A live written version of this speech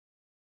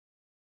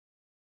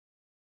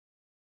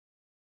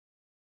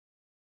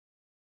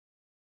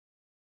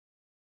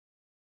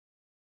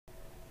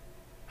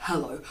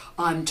Hello,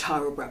 I'm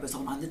Tara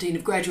Brabazon. I'm the Dean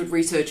of Graduate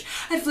Research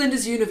at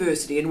Flinders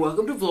University, and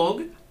welcome to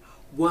vlog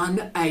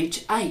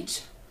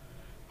 188.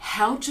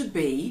 How to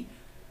be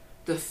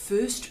the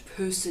first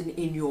person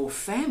in your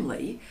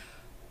family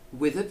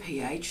with a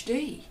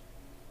PhD.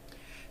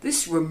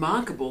 This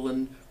remarkable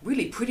and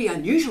really pretty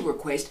unusual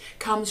request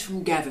comes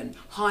from Gavin.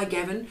 Hi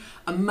Gavin,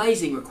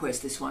 amazing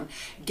request this one.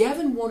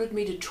 Gavin wanted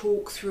me to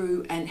talk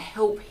through and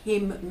help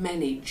him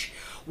manage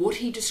what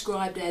he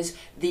described as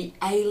the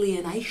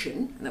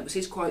alienation, and that was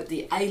his quote,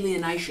 the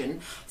alienation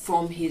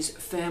from his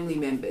family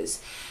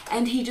members.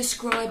 And he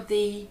described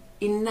the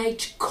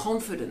innate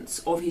confidence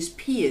of his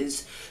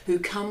peers who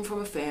come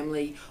from a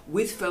family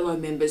with fellow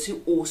members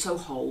who also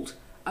hold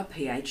a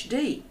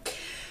PhD.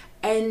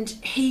 And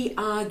he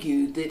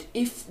argued that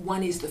if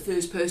one is the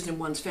first person in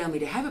one's family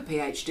to have a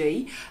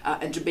PhD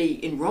and to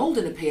be enrolled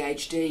in a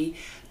PhD,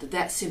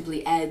 that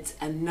simply adds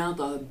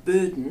another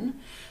burden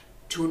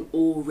to an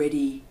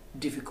already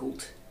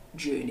difficult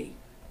journey.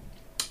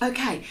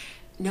 Okay,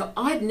 now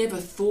I'd never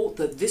thought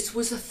that this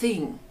was a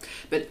thing,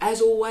 but as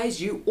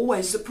always, you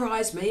always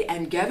surprise me,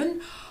 and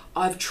Gavin,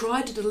 I've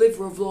tried to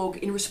deliver a vlog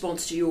in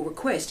response to your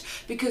request,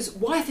 because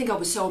why I think I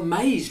was so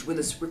amazed when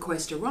this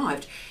request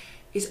arrived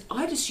is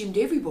I'd assumed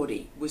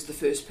everybody was the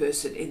first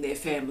person in their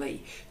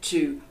family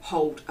to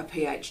hold a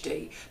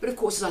PhD. But of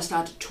course, as I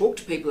started to talk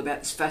to people about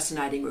this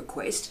fascinating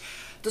request,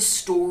 the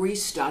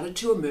stories started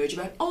to emerge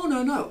about, oh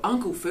no,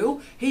 Uncle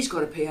Phil, he's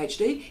got a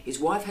PhD, his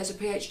wife has a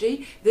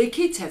PhD, their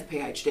kids have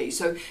PhDs.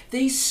 So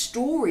these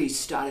stories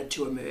started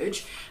to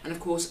emerge, and of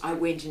course I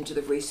went into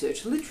the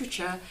research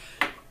literature,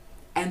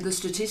 and the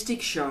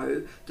statistics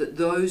show that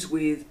those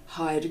with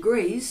higher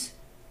degrees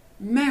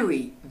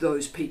marry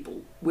those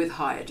people with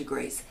higher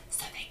degrees,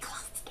 so they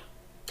cluster.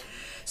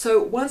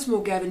 So once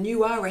more, Gavin,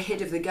 you are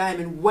ahead of the game,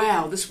 and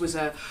wow, this was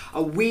a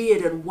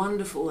weird and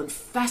wonderful and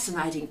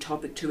fascinating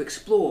topic to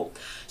explore.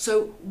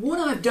 So what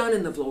I've done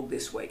in the vlog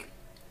this week,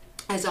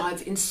 as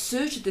I've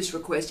inserted this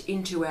request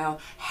into our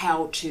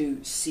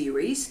how-to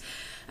series,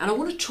 and I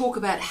want to talk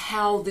about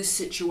how this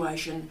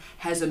situation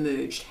has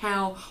emerged,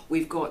 how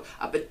we've got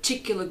a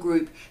particular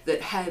group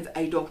that have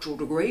a doctoral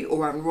degree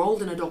or are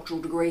enrolled in a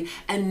doctoral degree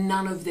and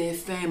none of their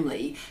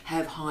family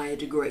have higher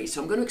degrees.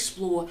 So I'm going to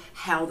explore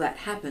how that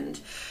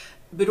happened,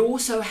 but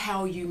also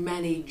how you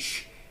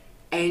manage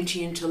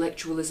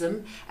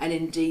anti-intellectualism and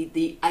indeed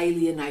the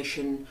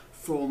alienation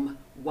from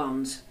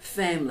one's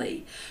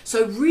family.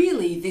 So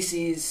really this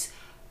is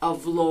a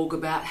vlog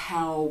about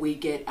how we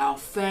get our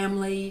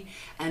family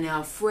and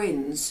our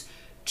friends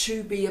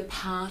to be a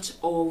part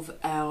of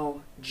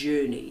our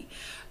journey.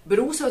 But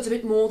also it's a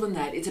bit more than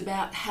that. It's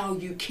about how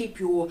you keep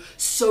your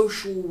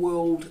social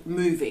world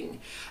moving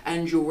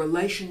and your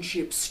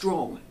relationship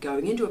strong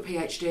going into a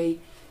PhD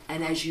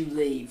and as you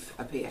leave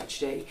a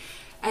PhD.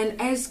 And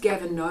as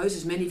Gavin knows,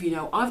 as many of you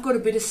know, I've got a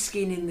bit of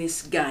skin in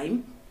this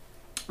game.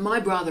 My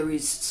brother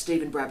is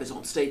Stephen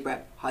Brabazon, Steve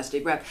Brab. Hi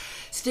Steve Brab.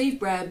 Steve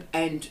Brab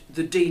and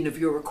the Dean of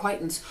your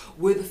acquaintance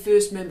were the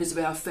first members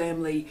of our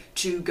family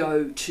to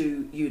go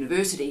to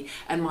university,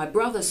 and my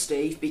brother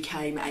Steve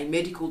became a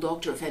medical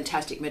doctor, a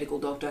fantastic medical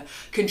doctor,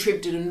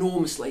 contributed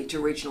enormously to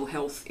regional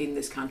health in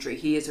this country.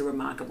 He is a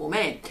remarkable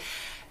man.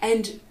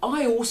 And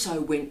I also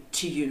went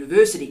to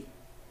university,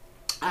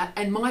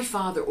 and my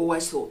father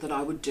always thought that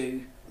I would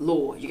do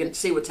law. You can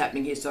see what's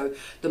happening here. So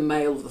the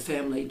male of the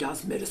family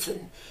does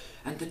medicine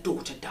and the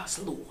daughter does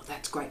law.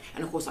 That's great.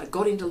 And of course I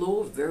got into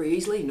law very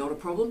easily, not a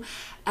problem.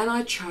 And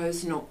I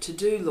chose not to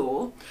do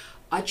law.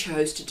 I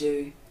chose to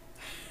do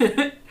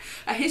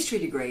a history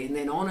degree and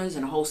then honours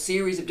and a whole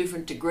series of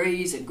different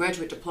degrees and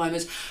graduate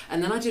diplomas.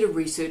 And then I did a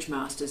research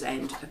master's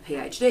and a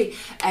PhD.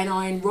 And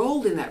I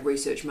enrolled in that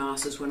research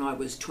master's when I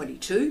was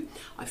 22.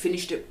 I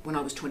finished it when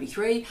I was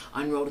 23.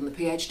 I enrolled in the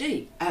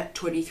PhD at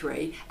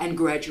 23 and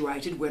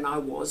graduated when I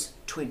was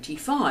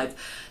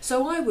 25.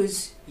 So I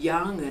was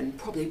young and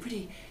probably a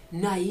pretty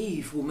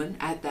naive woman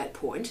at that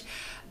point.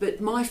 But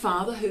my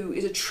father, who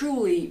is a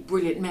truly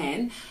brilliant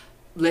man,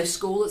 left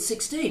school at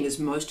 16, as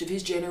most of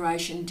his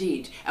generation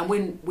did. And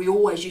when we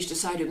always used to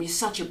say to him, you're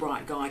such a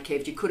bright guy,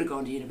 Kev, you could have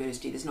gone to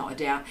university, there's not a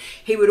doubt,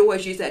 he would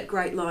always use that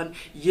great line,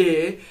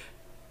 yeah,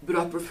 but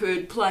I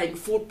preferred playing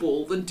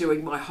football than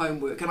doing my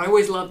homework. And I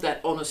always loved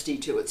that honesty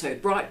to it. So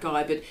bright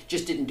guy, but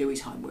just didn't do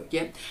his homework,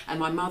 yeah? And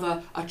my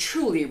mother, a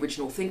truly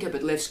original thinker,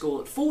 but left school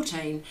at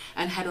 14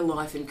 and had a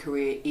life and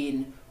career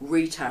in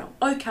retail.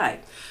 Okay,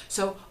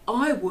 so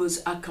I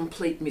was a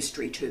complete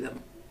mystery to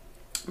them.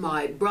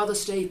 My brother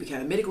Steve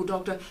became a medical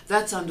doctor.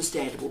 That's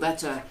understandable.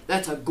 That's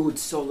a good,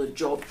 solid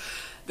job.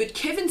 But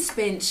Kevin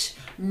spent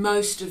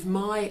most of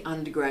my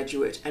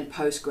undergraduate and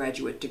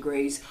postgraduate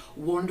degrees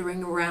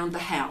wandering around the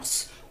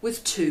house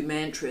with two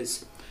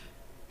mantras.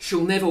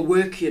 She'll never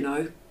work, you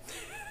know.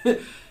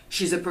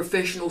 She's a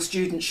professional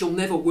student. She'll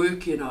never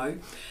work, you know.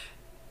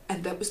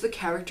 And that was the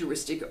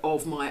characteristic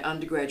of my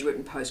undergraduate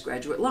and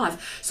postgraduate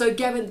life. So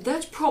Gavin,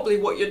 that's probably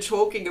what you're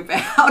talking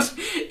about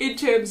in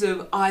terms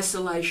of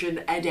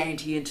isolation and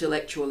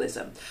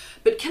anti-intellectualism.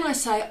 But can I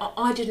say,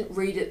 I didn't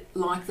read it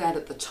like that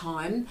at the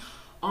time.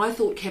 I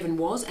thought Kevin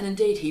was, and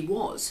indeed he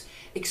was,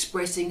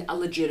 expressing a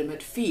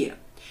legitimate fear.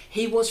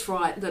 He was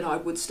frightened that I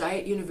would stay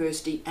at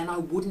university and I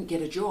wouldn't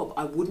get a job.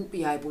 I wouldn't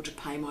be able to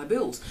pay my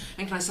bills.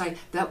 And can I say,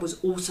 that was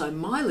also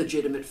my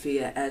legitimate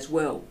fear as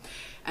well.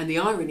 And the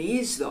irony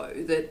is, though,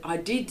 that I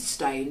did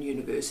stay in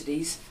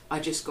universities, I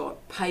just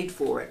got paid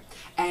for it.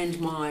 And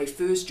my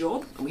first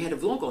job, and we had a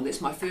vlog on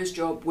this, my first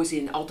job was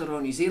in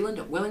Aotearoa, New Zealand,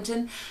 at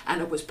Wellington,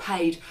 and it was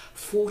paid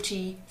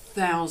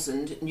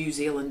 40,000 New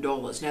Zealand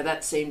dollars. Now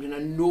that seemed an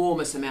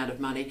enormous amount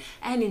of money,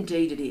 and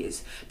indeed it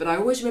is. But I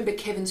always remember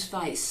Kevin's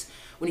face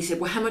when he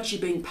said, well, how much are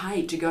you being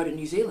paid to go to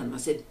New Zealand? I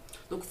said,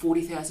 look,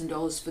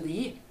 $40,000 for the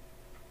year.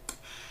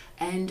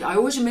 And I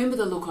always remember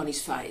the look on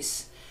his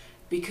face,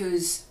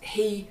 because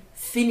he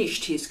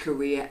finished his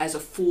career as a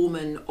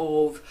foreman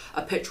of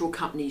a petrol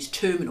company's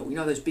terminal. You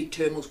know, those big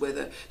terminals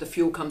where the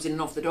fuel comes in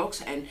and off the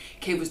docks, and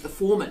Kev was the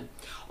foreman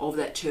of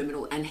that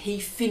terminal, and he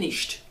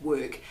finished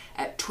work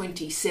at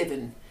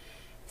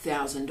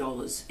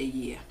 $27,000 a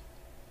year.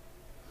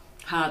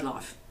 Hard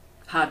life.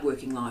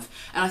 Hard-working life.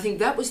 And I think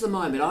that was the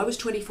moment. I was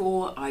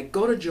 24, I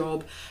got a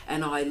job,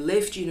 and I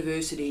left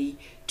university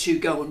to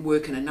go and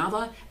work in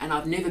another, and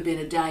I've never been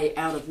a day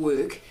out of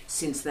work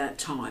since that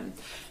time.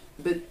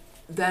 But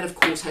that, of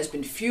course, has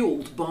been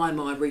fueled by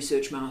my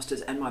research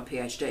masters and my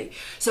PhD.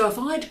 So if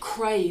I'd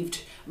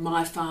craved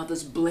my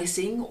father's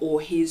blessing or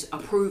his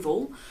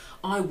approval,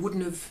 I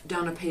wouldn't have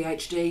done a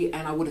PhD,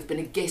 and I would have been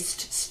a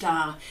guest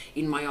star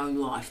in my own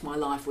life. My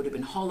life would have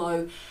been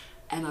hollow,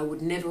 and I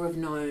would never have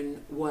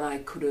known what I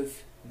could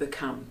have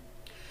become.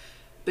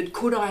 But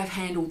could I have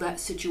handled that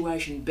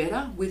situation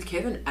better with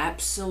Kevin?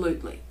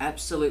 Absolutely,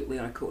 absolutely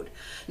I could.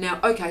 Now,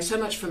 okay, so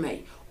much for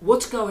me.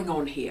 What's going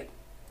on here?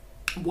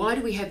 Why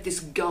do we have this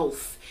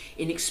gulf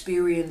in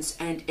experience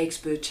and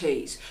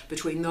expertise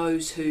between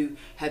those who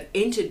have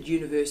entered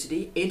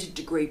university, entered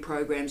degree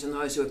programs, and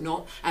those who have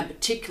not, and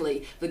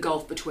particularly the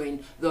gulf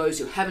between those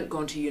who haven't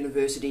gone to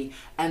university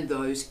and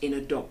those in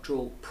a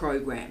doctoral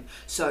program?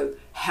 So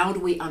how do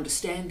we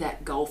understand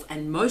that gulf,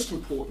 and most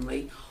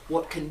importantly,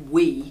 what can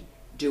we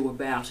do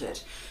about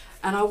it?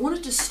 And I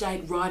wanted to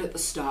state right at the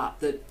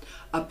start that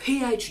a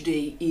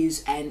PhD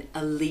is an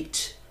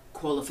elite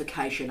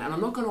qualification, and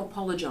I'm not going to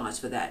apologise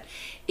for that.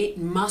 It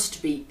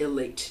must be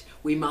elite.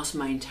 We must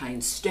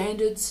maintain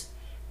standards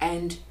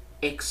and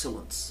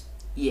excellence,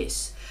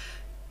 yes.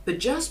 But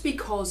just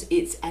because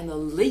it's an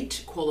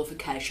elite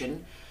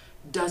qualification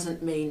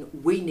doesn't mean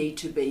we need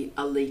to be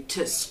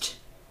elitist.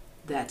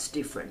 That's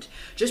different.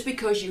 Just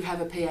because you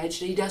have a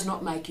PhD does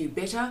not make you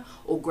better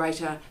or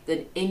greater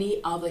than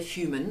any other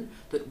human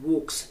that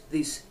walks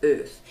this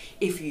earth.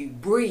 If you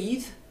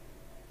breathe,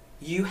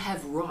 you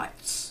have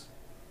rights.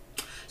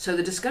 So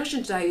the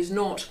discussion today is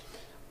not,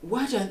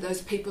 why don't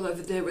those people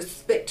over there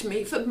respect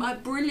me for my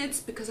brilliance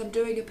because I'm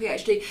doing a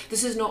PhD?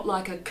 This is not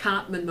like a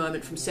Cartman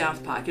moment from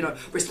South Park, you know,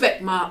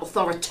 respect my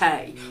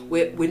authority.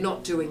 We're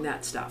not doing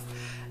that stuff.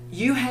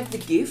 You have the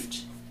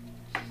gift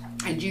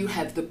and you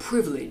have the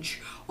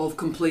privilege of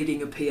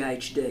completing a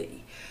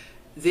PhD.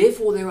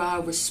 Therefore, there are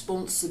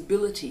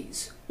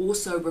responsibilities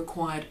also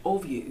required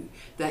of you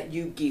that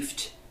you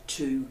gift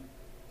to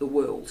the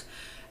world.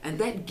 And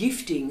that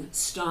gifting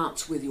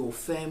starts with your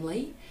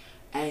family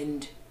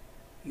and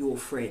your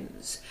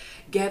friends.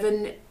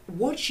 Gavin,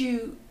 what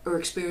you are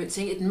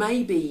experiencing, it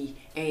may be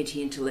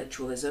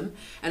anti-intellectualism,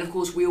 and of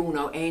course we all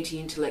know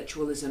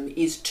anti-intellectualism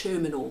is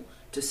terminal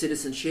to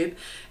citizenship,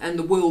 and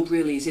the world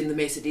really is in the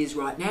mess it is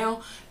right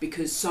now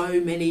because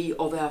so many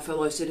of our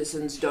fellow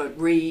citizens don't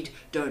read,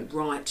 don't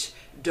write,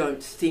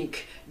 don't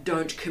think,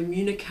 don't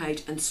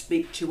communicate and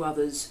speak to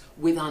others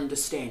with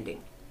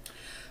understanding.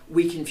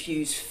 We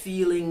confuse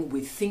feeling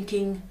with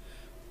thinking,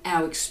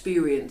 our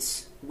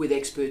experience with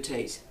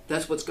expertise.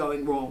 That's what's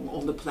going wrong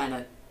on the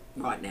planet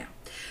right now.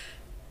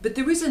 But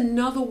there is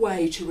another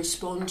way to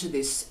respond to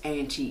this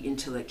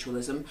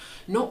anti-intellectualism,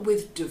 not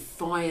with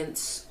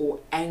defiance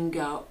or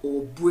anger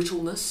or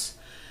brittleness,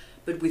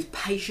 but with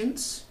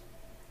patience,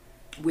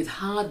 with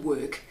hard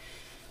work,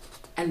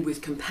 and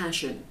with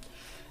compassion.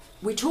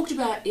 We talked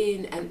about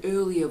in an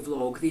earlier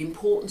vlog the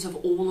importance of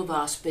all of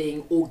us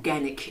being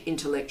organic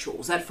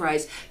intellectuals. That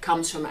phrase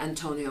comes from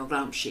Antonio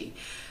Gramsci.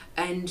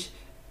 And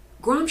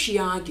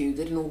Gramsci argued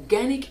that an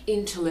organic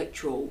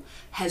intellectual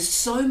has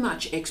so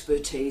much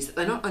expertise that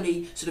they not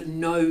only sort of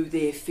know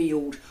their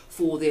field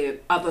for their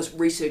other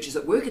researchers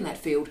that work in that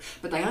field,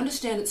 but they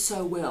understand it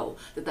so well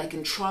that they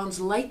can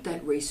translate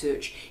that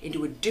research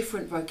into a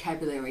different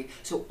vocabulary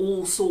so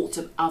all sorts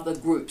of other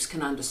groups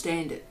can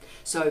understand it.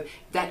 So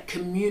that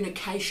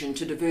communication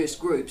to diverse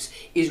groups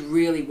is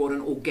really what an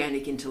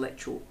organic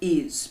intellectual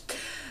is.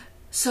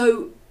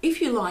 So, if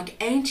you like,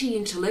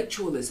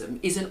 anti-intellectualism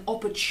is an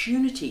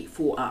opportunity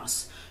for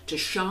us to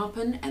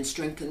sharpen and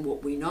strengthen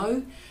what we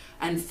know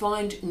and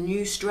find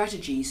new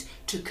strategies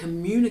to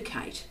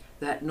communicate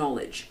that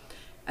knowledge.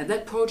 And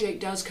that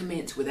project does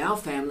commence with our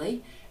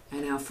family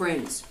and our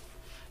friends.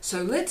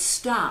 So let's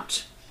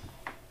start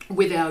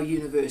with our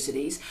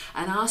universities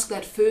and ask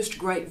that first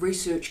great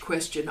research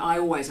question I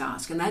always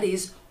ask, and that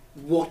is,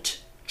 what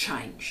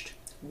changed?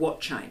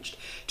 What changed?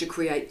 To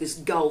create this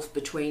gulf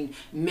between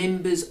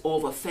members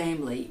of a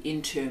family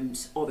in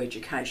terms of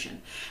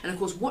education. And of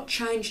course, what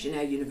changed in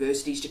our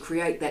universities to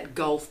create that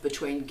gulf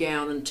between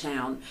gown and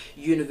town,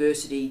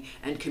 university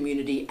and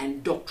community,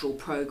 and doctoral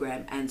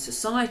program and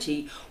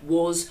society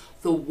was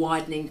the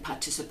widening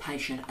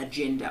participation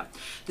agenda.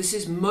 This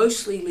is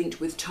mostly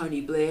linked with Tony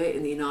Blair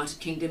in the United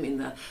Kingdom in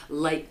the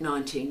late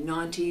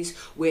 1990s,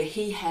 where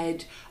he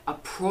had a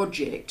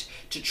project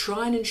to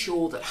try and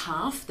ensure that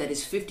half, that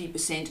is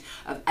 50%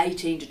 of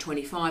 18 to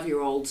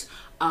 25-year-olds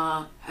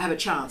have a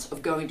chance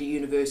of going to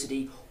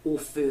university or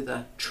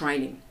further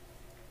training.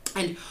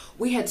 And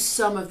we had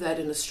some of that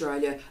in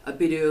Australia a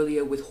bit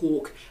earlier with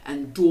Hawke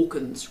and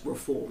Dawkins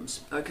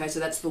reforms. Okay, so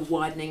that's the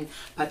widening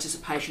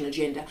participation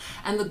agenda.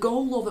 And the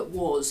goal of it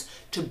was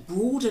to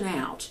broaden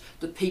out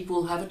the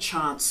people who have a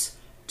chance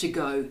to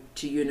go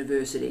to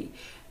university.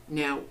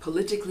 Now,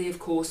 politically, of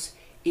course,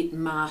 it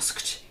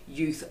masked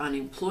youth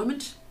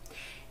unemployment.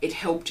 It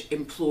helped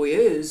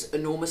employers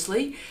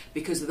enormously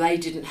because they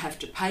didn't have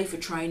to pay for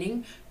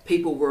training.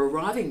 People were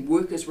arriving,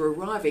 workers were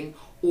arriving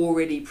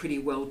already pretty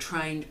well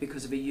trained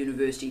because of a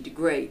university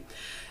degree.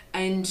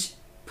 And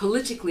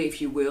politically, if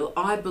you will,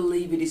 I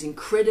believe it is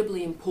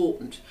incredibly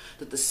important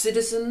that the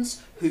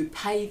citizens who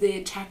pay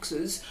their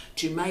taxes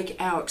to make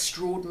our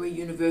extraordinary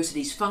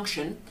universities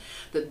function,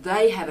 that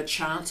they have a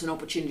chance and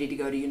opportunity to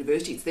go to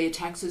university. It's their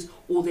taxes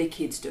or their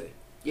kids do.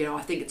 You know,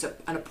 I think it's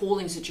an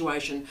appalling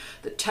situation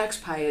that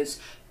taxpayers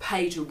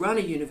pay to run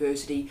a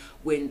university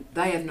when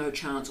they have no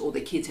chance or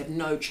their kids have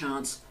no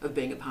chance of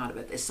being a part of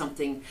it. There's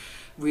something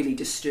really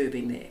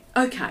disturbing there.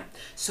 Okay,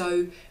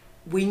 so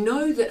we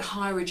know that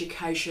higher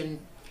education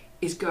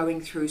is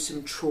going through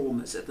some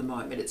traumas at the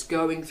moment. It's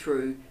going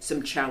through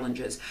some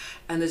challenges,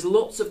 and there's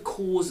lots of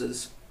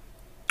causes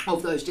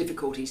of those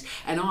difficulties.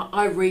 And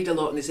I read a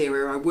lot in this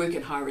area. I work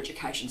in higher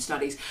education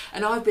studies,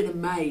 and I've been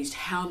amazed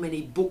how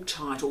many book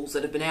titles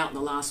that have been out in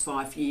the last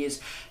 5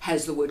 years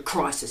has the word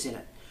crisis in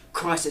it.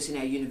 Crisis in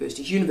our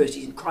universities.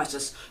 Universities in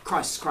crisis,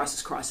 crisis,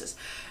 crisis, crisis.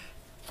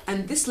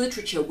 And this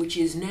literature, which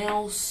is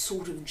now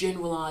sort of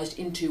generalised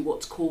into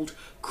what's called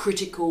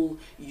critical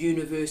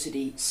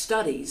university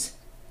studies,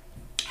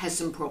 has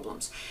some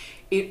problems.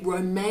 It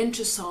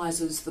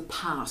romanticises the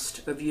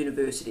past of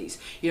universities.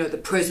 You know, the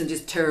present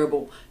is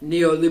terrible,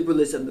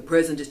 neoliberalism, the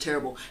present is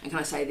terrible. And can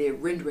I say their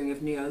rendering of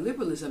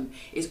neoliberalism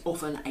is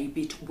often a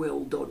bit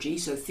well dodgy,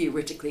 so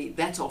theoretically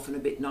that's often a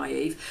bit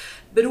naive.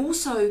 But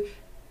also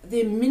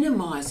they're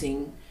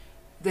minimising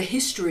the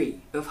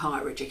history of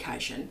higher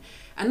education.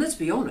 And let's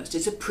be honest,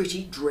 it's a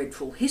pretty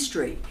dreadful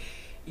history.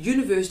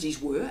 Universities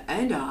were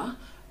and are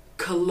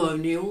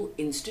colonial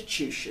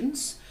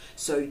institutions.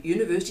 So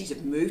universities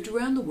have moved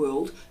around the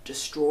world,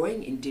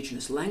 destroying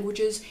Indigenous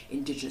languages,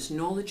 Indigenous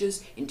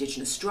knowledges,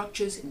 Indigenous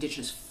structures,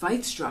 Indigenous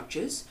faith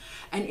structures,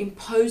 and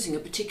imposing a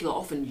particular,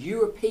 often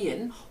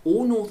European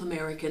or North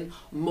American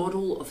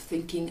model of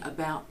thinking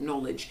about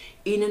knowledge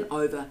in and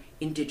over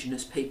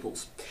Indigenous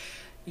peoples.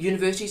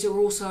 Universities are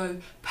also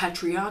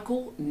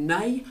patriarchal,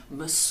 nay,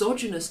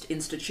 misogynist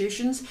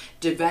institutions,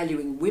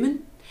 devaluing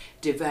women,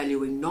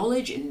 devaluing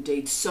knowledge.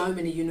 Indeed, so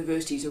many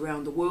universities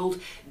around the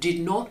world did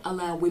not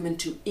allow women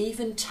to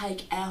even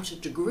take out a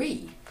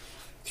degree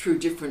through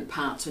different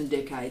parts and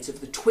decades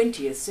of the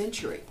 20th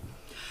century.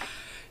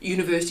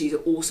 Universities are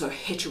also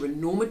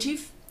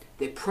heteronormative.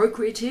 They're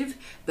procreative.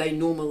 They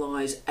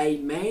normalise a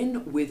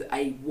man with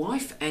a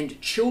wife and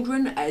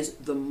children as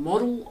the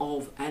model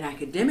of an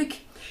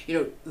academic. You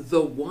know,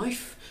 the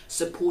wife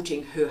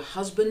supporting her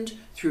husband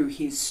through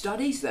his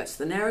studies. That's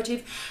the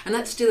narrative. And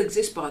that still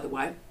exists, by the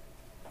way.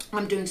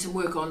 I'm doing some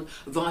work on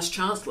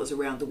vice-chancellors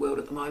around the world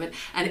at the moment,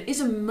 and it is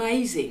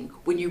amazing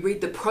when you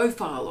read the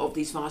profile of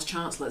these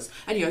vice-chancellors,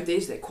 and you know,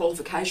 there's their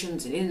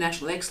qualifications and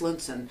international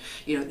excellence and,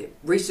 you know, their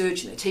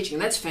research and their teaching,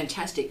 and that's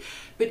fantastic.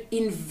 But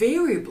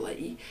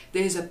invariably,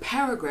 there's a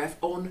paragraph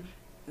on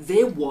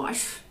their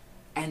wife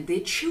and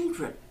their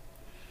children.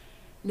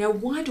 Now,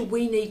 why do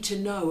we need to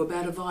know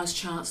about a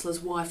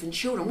vice-chancellor's wife and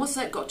children? What's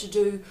that got to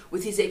do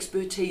with his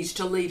expertise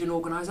to lead an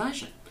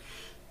organisation?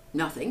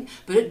 Nothing,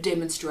 but it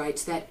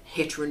demonstrates that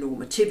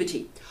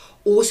heteronormativity.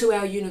 Also,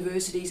 our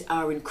universities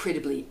are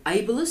incredibly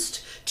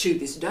ableist to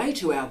this day,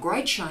 to our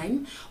great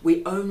shame.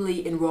 We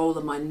only enrol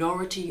a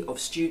minority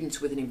of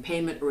students with an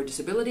impairment or a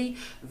disability,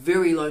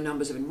 very low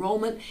numbers of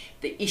enrolment.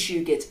 The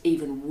issue gets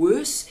even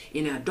worse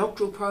in our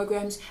doctoral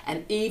programs,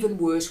 and even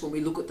worse when we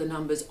look at the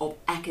numbers of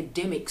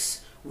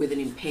academics with an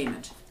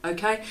impairment.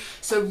 Okay,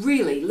 so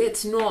really,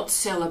 let's not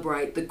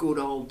celebrate the good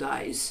old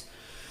days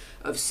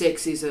of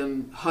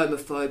sexism,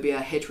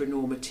 homophobia,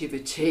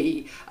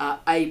 heteronormativity,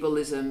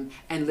 ableism,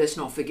 and let's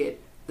not forget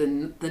the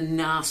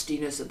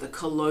nastiness of the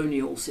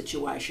colonial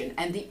situation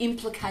and the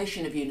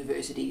implication of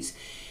universities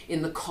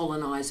in the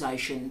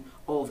colonisation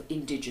of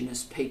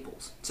Indigenous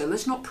peoples. So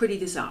let's not pretty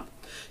this up.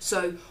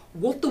 So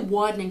what the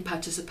widening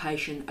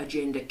participation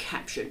agenda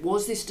captured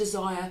was this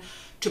desire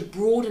to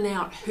broaden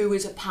out who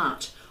is a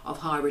part of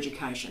higher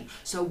education.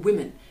 So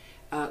women,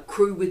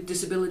 crew with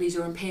disabilities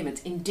or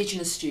impairments,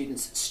 Indigenous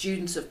students,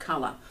 students of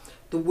colour,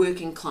 the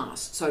working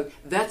class. So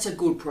that's a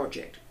good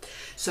project.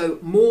 So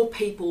more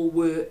people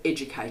were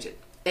educated.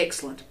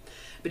 Excellent.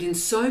 But in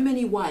so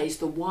many ways,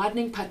 the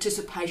widening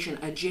participation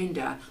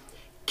agenda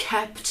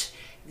capped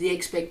the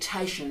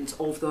expectations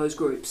of those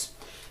groups.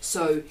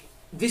 So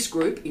this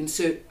group,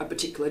 insert a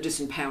particular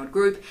disempowered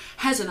group,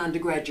 has an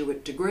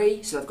undergraduate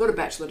degree, so they've got a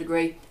bachelor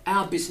degree.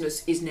 Our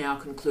business is now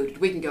concluded.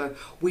 We can go,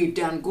 we've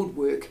done good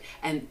work,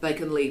 and they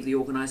can leave the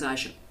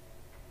organisation.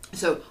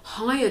 So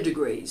higher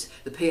degrees,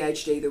 the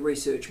PhD, the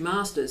research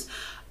masters,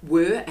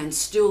 were and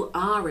still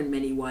are in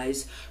many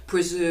ways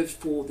preserved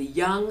for the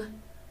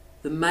young,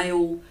 the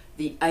male,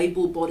 the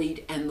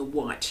able-bodied and the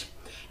white.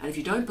 And if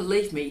you don't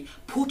believe me,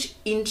 put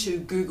into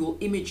Google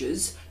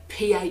Images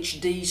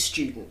PhD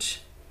student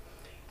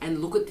and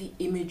look at the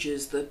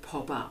images that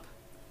pop up.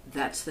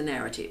 That's the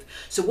narrative.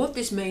 So what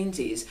this means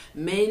is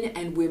men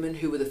and women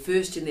who were the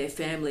first in their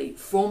family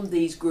from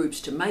these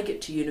groups to make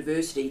it to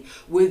university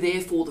were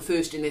therefore the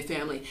first in their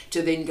family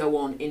to then go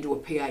on into a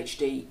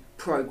PhD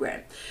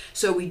program.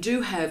 So we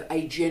do have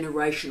a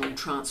generational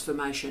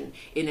transformation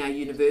in our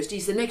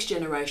universities. The next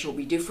generation will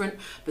be different,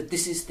 but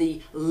this is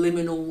the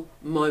liminal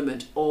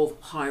moment of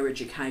higher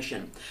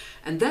education.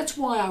 And that's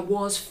why I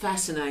was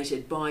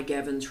fascinated by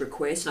Gavin's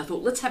request. And I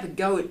thought, let's have a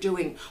go at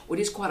doing what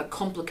is quite a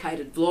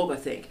complicated vlog, I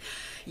think.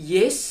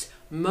 Yes,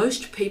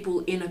 most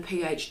people in a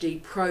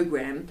PhD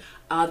program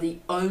are the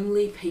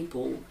only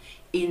people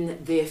in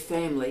their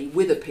family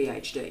with a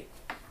PhD.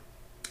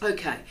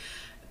 Okay.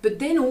 But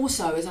then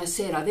also, as I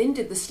said, I then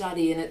did the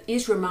study, and it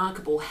is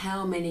remarkable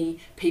how many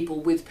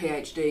people with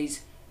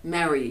PhDs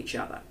marry each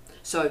other.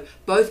 So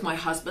both my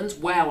husbands,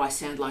 wow, I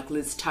sound like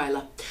Liz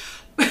Taylor.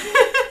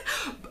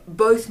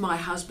 Both my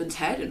husbands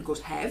had, and of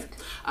course have,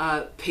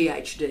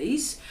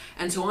 PhDs,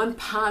 and so I'm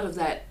part of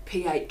that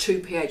two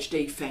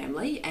PhD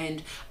family,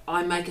 and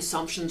I make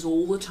assumptions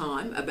all the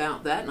time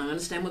about that, and I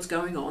understand what's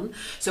going on.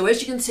 So as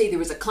you can see,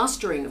 there is a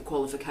clustering of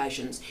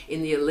qualifications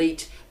in the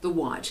elite, the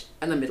white,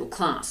 and the middle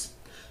class.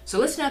 So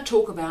let's now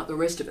talk about the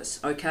rest of us,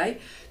 okay?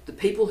 The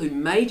people who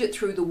made it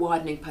through the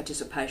widening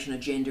participation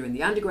agenda in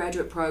the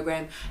undergraduate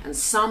program and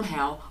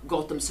somehow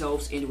got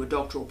themselves into a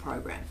doctoral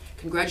program.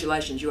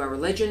 Congratulations, you are a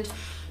legend.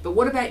 But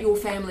what about your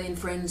family and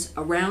friends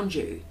around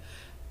you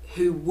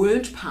who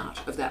weren't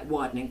part of that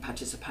widening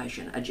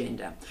participation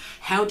agenda?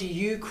 How do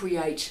you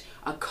create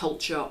a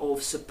culture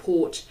of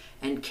support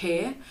and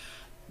care,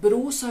 but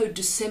also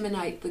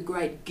disseminate the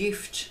great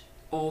gift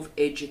of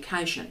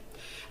education?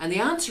 And the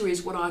answer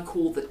is what I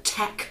call the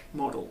TAC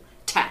model.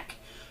 TAC.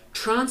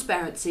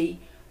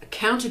 Transparency,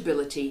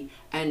 accountability,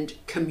 and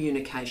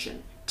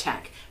communication.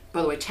 TAC.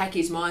 By the way, TAC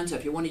is mine, so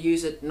if you want to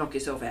use it, knock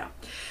yourself out.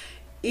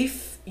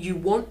 If you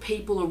want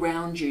people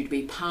around you to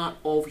be part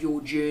of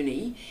your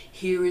journey,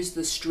 here is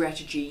the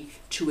strategy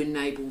to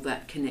enable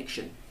that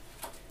connection.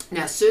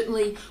 Now,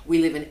 certainly we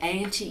live in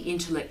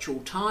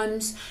anti-intellectual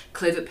times.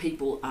 Clever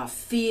people are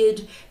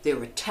feared,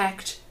 they're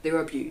attacked, they're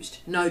abused,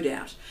 no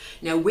doubt.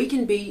 Now, we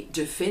can be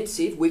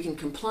defensive, we can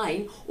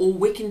complain, or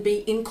we can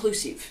be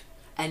inclusive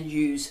and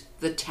use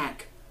the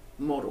TAC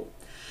model.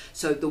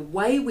 So the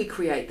way we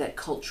create that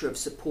culture of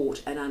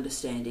support and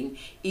understanding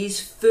is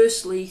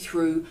firstly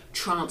through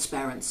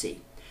transparency.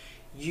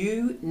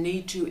 You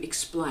need to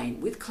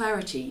explain with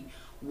clarity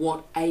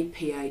what a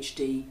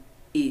PhD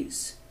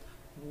is.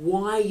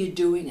 Why you're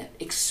doing it.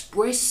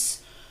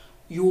 Express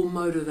your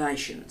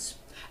motivations.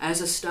 As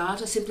a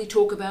starter, simply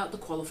talk about the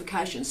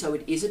qualification. So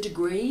it is a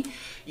degree.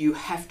 You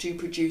have to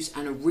produce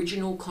an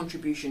original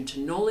contribution to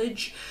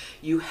knowledge.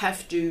 You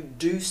have to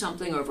do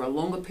something over a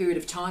longer period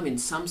of time. In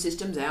some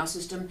systems, our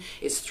system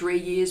is 3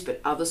 years,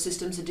 but other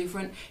systems are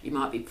different. You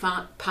might be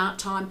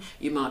part-time,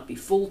 you might be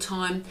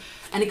full-time.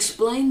 And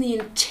explain the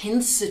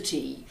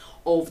intensity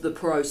of the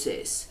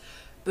process,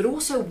 but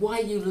also why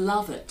you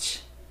love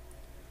it.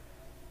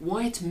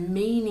 Why it's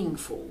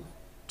meaningful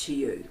to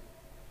you.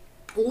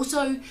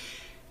 Also,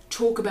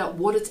 talk about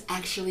what it's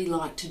actually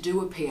like to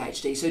do a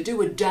PhD. So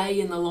do a day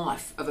in the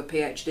life of a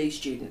PhD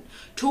student.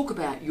 Talk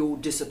about your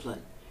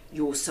discipline,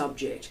 your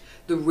subject,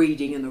 the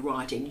reading and the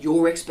writing,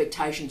 your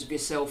expectations of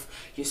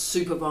yourself, your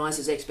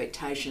supervisor's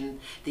expectation,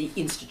 the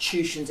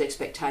institution's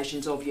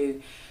expectations of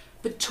you.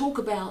 But talk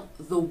about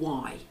the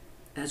why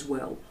as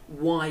well,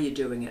 why you're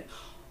doing it.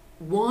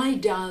 Why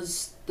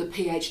does the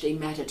PhD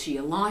matter to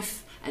your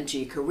life and to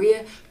your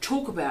career?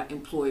 Talk about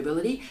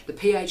employability. The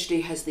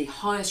PhD has the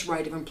highest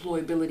rate of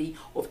employability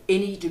of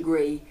any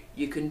degree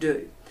you can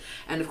do.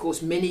 And of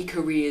course, many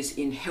careers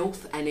in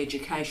health and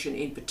education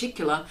in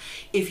particular,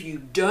 if you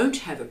don't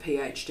have a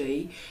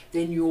PhD,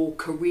 then your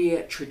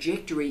career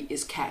trajectory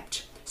is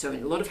capped. So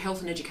in a lot of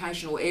health and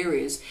educational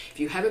areas, if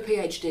you have a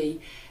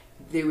PhD,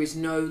 there is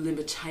no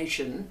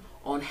limitation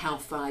on how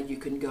far you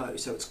can go.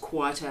 So it's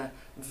quite a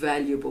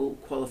valuable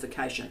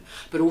qualification.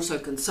 But also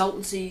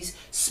consultancies,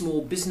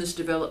 small business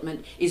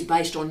development is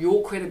based on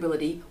your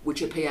credibility,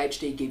 which a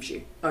PhD gives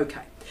you.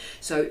 Okay,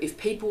 so if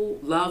people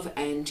love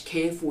and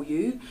care for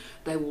you,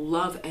 they will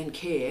love and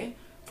care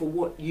for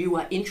what you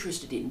are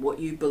interested in, what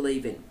you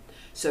believe in.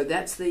 So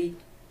that's the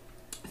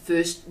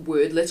first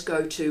word. Let's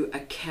go to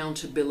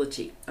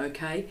accountability,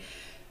 okay?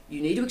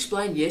 You need to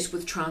explain, yes,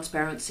 with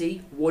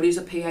transparency, what is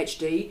a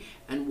PhD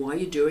and why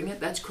you're doing it.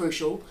 That's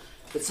crucial.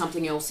 But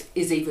something else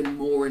is even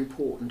more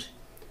important,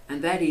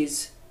 and that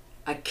is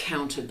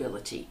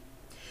accountability.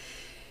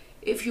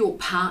 If your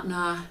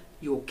partner,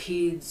 your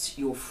kids,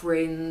 your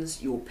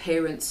friends, your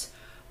parents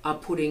are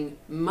putting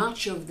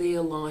much of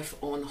their life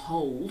on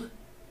hold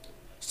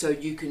so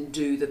you can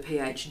do the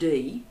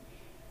PhD,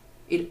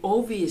 it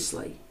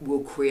obviously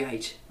will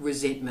create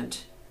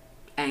resentment,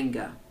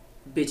 anger,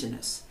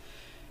 bitterness.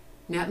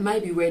 Now, it may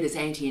be read as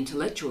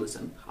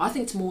anti-intellectualism. I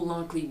think it's more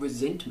likely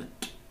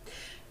resentment.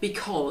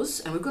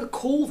 Because, and we've got to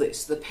call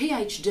this, the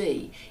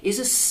PhD is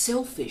a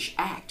selfish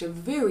act, a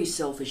very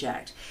selfish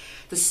act.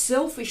 The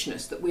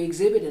selfishness that we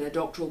exhibit in a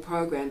doctoral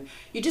program,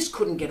 you just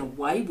couldn't get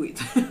away with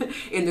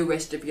in the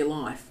rest of your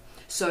life.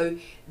 So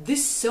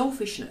this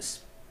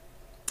selfishness,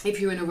 if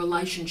you're in a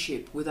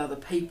relationship with other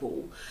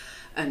people,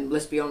 and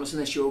let's be honest,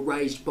 unless you're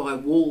raised by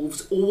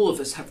wolves, all of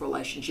us have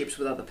relationships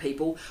with other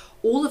people,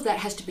 all of that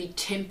has to be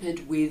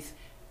tempered with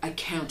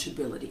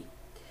accountability.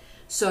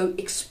 So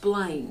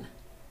explain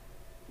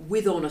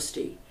with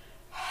honesty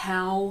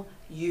how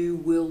you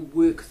will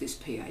work this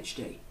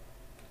PhD.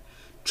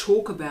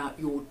 Talk about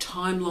your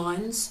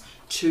timelines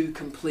to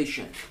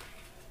completion.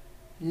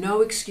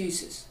 No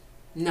excuses.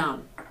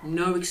 None.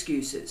 No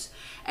excuses.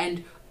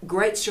 And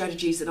great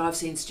strategies that I've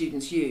seen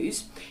students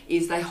use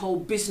is they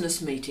hold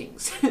business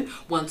meetings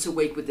once a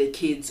week with their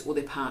kids or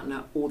their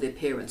partner or their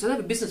parents. So they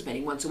have a business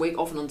meeting once a week,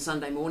 often on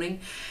Sunday morning,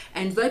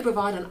 and they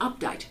provide an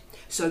update.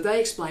 So they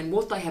explain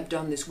what they have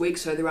done this week,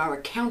 so there are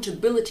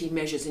accountability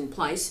measures in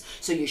place,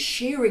 so you're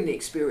sharing the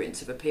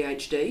experience of a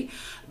PhD,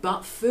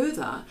 but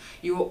further,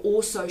 you are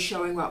also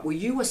showing, right, well,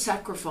 you are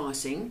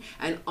sacrificing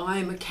and I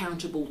am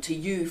accountable to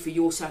you for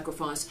your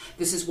sacrifice.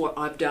 This is what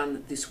I've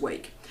done this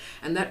week.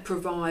 And that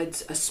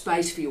provides a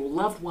space for your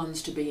loved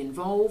ones to be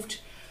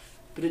involved,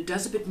 but it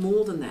does a bit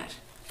more than that.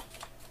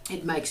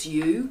 It makes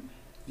you,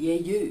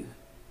 you.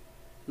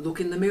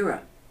 Look in the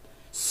mirror.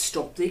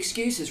 Stop the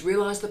excuses.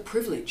 Realise the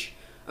privilege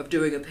of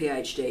doing a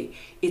PhD,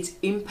 its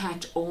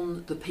impact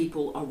on the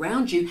people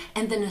around you,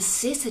 and the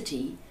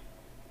necessity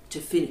to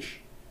finish.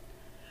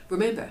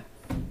 Remember,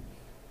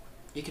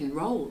 you can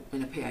enrol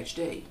in a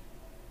PhD.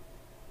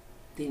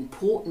 The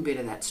important bit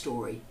of that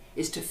story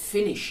is to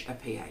finish a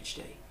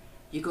PhD.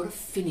 You've got to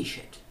finish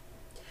it.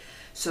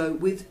 So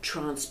with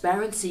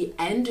transparency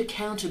and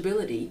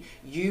accountability,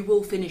 you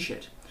will finish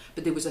it.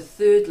 But there was a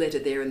third letter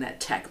there in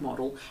that TAC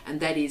model, and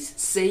that is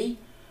C,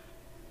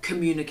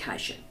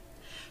 communication.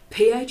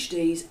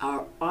 PhDs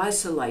are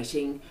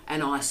isolating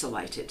and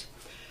isolated.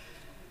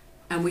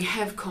 And we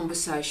have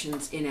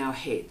conversations in our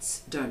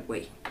heads, don't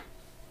we?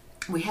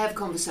 We have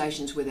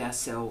conversations with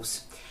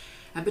ourselves.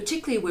 And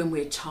particularly when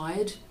we're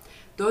tired,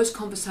 those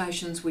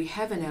conversations we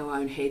have in our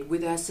own head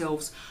with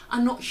ourselves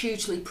are not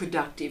hugely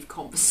productive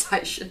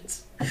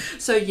conversations.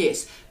 So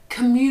yes,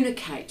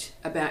 communicate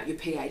about your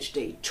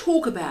PhD,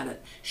 talk about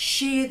it,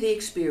 share the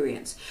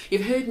experience.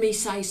 You've heard me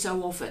say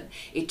so often,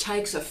 it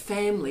takes a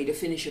family to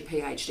finish a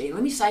PhD. And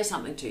let me say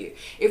something to you.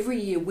 Every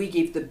year we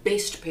give the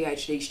best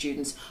PhD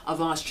students a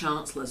Vice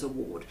Chancellor's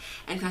Award.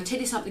 And can I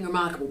tell you something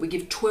remarkable? We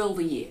give 12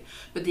 a year.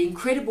 But the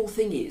incredible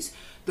thing is,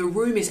 the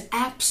room is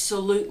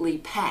absolutely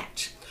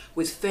packed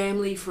with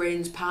family,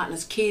 friends,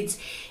 partners, kids.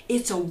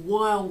 It's a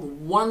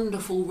wild,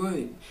 wonderful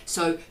room.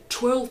 So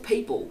 12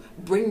 people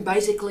bring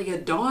basically a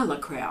dialer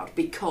crowd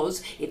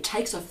because it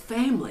takes a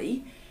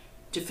family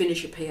to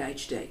finish a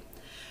PhD.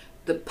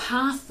 The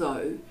path,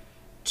 though,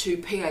 to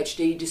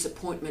PhD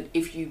disappointment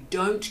if you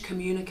don't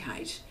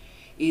communicate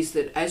is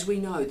that, as we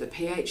know, the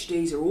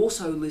PhDs are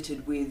also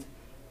littered with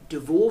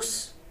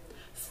divorce,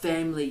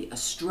 family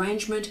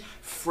estrangement,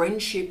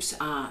 friendships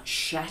are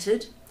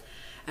shattered.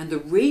 And the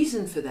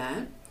reason for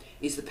that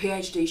is the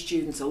PhD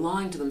students are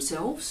lying to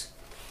themselves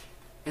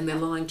and they're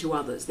lying to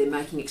others. They're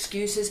making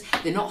excuses,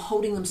 they're not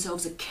holding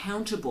themselves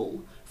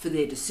accountable for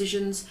their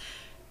decisions,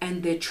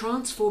 and they're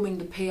transforming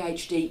the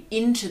PhD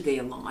into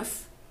their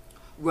life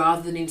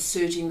rather than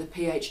inserting the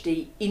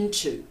PhD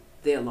into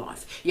their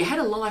life. You had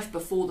a life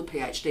before the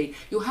PhD,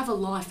 you'll have a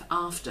life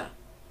after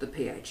the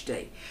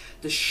PhD.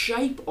 The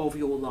shape of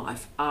your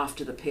life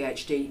after the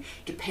PhD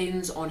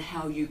depends on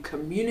how you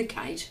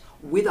communicate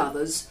with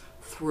others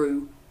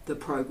through the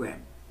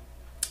program.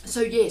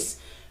 So yes,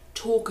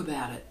 talk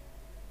about it.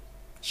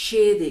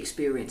 Share the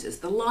experiences,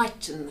 the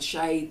light and the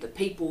shade, the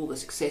people, the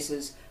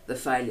successes, the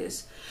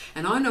failures.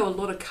 And I know a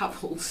lot of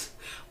couples,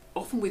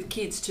 often with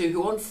kids too,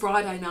 who on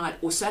Friday night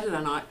or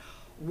Saturday night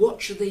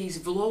watch these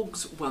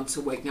vlogs once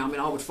a week. Now, I mean,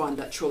 I would find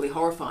that truly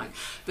horrifying.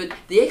 But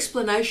the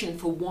explanation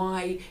for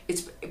why,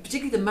 it's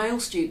particularly the male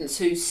students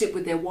who sit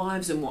with their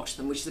wives and watch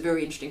them, which is a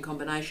very interesting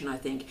combination, I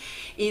think,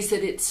 is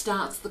that it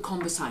starts the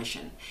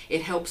conversation.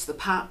 It helps the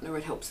partner,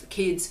 it helps the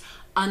kids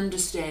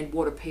understand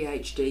what a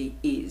PhD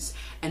is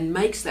and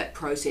makes that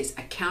process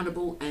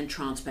accountable and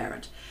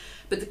transparent.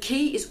 But the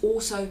key is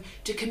also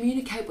to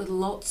communicate with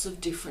lots of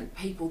different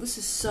people. This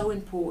is so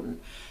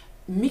important.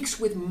 Mix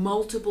with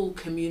multiple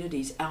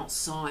communities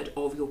outside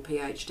of your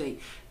PhD.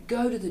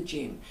 Go to the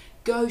gym,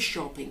 go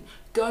shopping,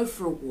 go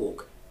for a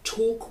walk,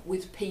 Talk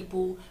with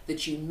people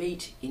that you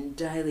meet in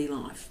daily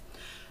life.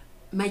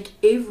 Make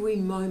every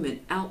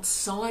moment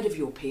outside of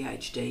your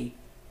PhD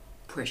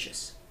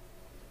precious.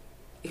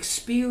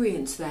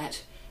 Experience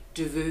that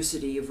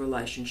diversity of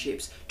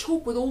relationships.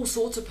 Talk with all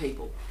sorts of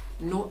people,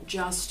 not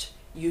just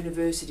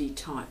university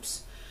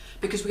types.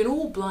 Because we can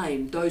all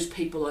blame those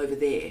people over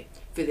there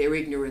for their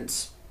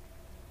ignorance,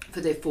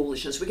 for their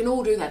foolishness. We can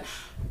all do that.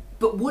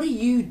 But what are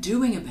you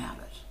doing about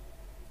it?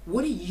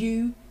 What are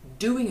you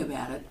doing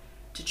about it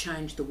to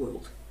change the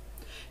world?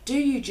 Do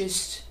you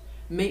just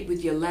meet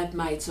with your lab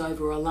mates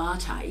over a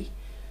latte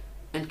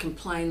and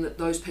complain that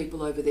those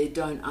people over there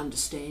don't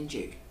understand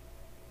you?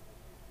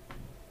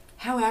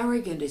 How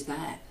arrogant is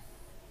that?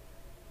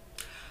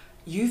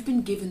 You've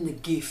been given the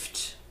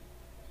gift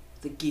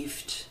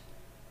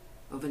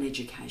of an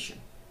education.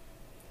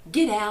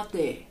 Get out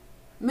there,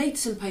 meet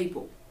some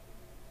people,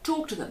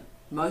 talk to them.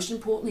 Most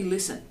importantly,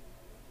 listen.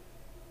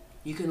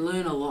 You can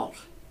learn a lot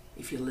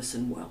if you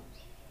listen well.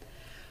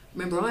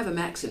 Remember, I have a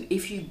maxim: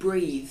 if you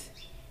breathe,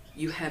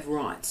 you have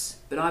rights.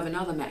 But I have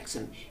another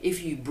maxim: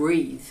 if you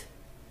breathe,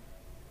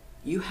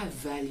 you have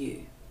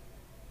value.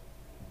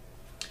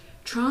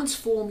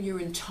 Transform your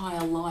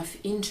entire life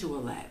into a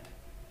lab,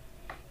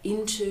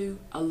 into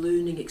a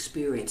learning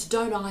experience.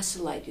 Don't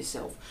isolate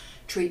yourself.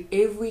 Treat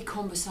every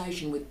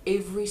conversation with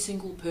every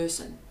single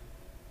person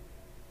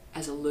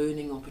as a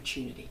learning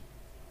opportunity.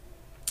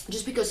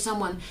 Just because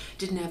someone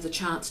didn't have the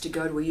chance to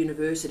go to a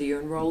university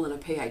or enrol in a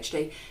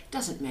PhD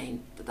doesn't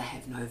mean that they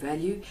have no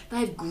value.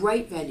 They have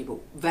great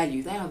value.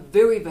 They are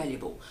very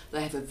valuable.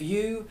 They have a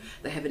view,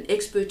 they have an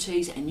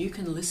expertise, and you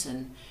can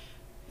listen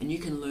and you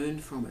can learn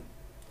from it.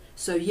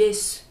 So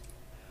yes,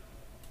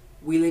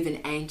 we live in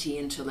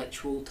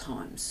anti-intellectual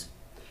times.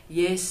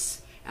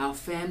 Yes, our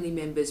family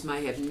members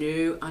may have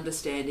no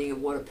understanding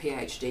of what a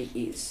PhD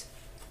is.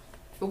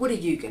 But what are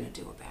you going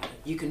to do about it?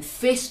 You can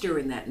fester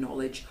in that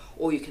knowledge,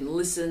 or you can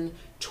listen,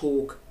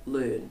 talk,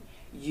 learn.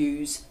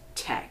 Use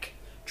TAC: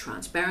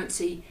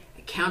 transparency,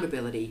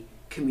 accountability,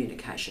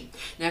 communication.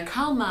 Now,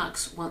 Karl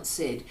Marx once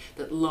said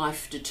that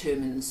life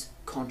determines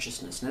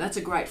consciousness. Now, that's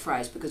a great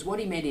phrase, because what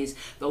he meant is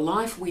the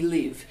life we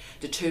live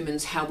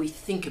determines how we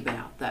think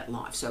about that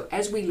life. So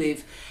as we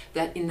live,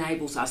 that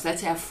enables us,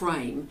 that's our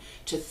frame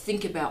to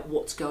think about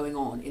what's going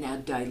on in our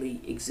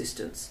daily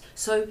existence.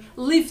 So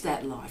live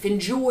that life.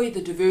 Enjoy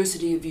the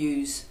diversity of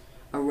views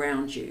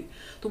around you.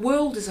 The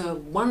world is a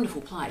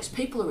wonderful place.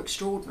 People are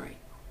extraordinary.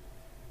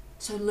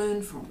 So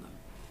learn from them.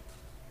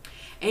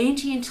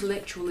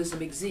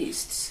 Anti-intellectualism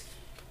exists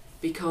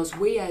because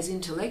we as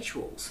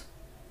intellectuals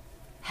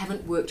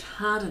haven't worked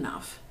hard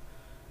enough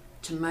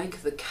to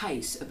make the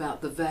case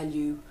about the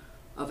value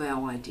of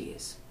our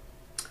ideas.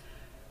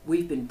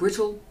 We've been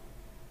brittle,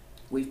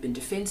 we've been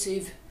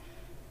defensive,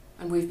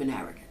 and we've been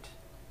arrogant.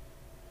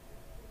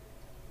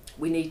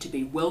 We need to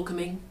be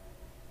welcoming,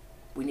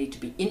 we need to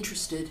be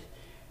interested,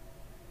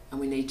 and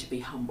we need to be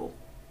humble.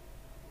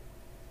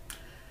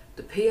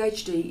 The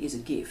PhD is a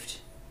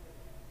gift.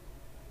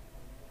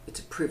 It's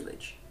a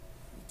privilege.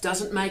 It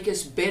doesn't make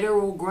us better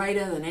or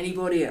greater than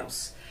anybody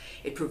else.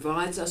 It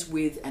provides us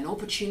with an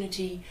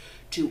opportunity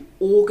to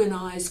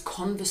organise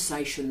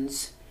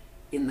conversations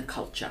in the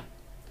culture.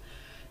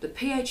 The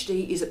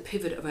PhD is a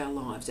pivot of our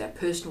lives, our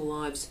personal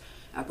lives,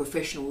 our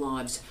professional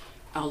lives,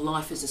 our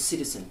life as a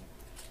citizen.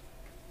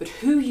 But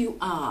who you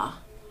are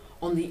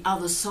on the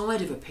other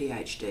side of a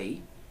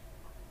PhD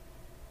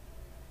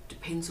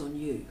depends on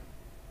you.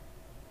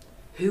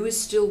 Who is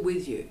still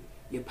with you?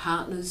 Your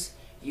partners,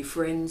 your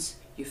friends,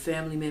 your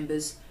family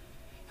members,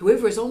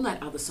 whoever is on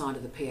that other side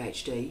of the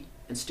PhD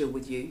and still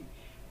with you,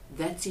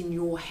 that's in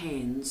your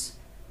hands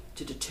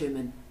to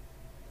determine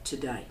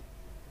today.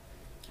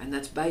 And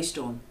that's based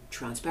on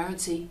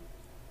transparency,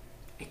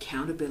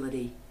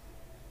 accountability,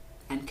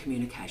 and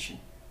communication.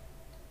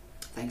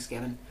 Thanks,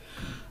 Gavin.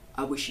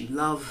 I wish you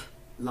love,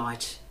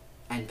 light,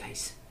 and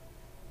peace.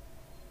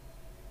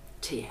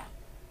 Tea out.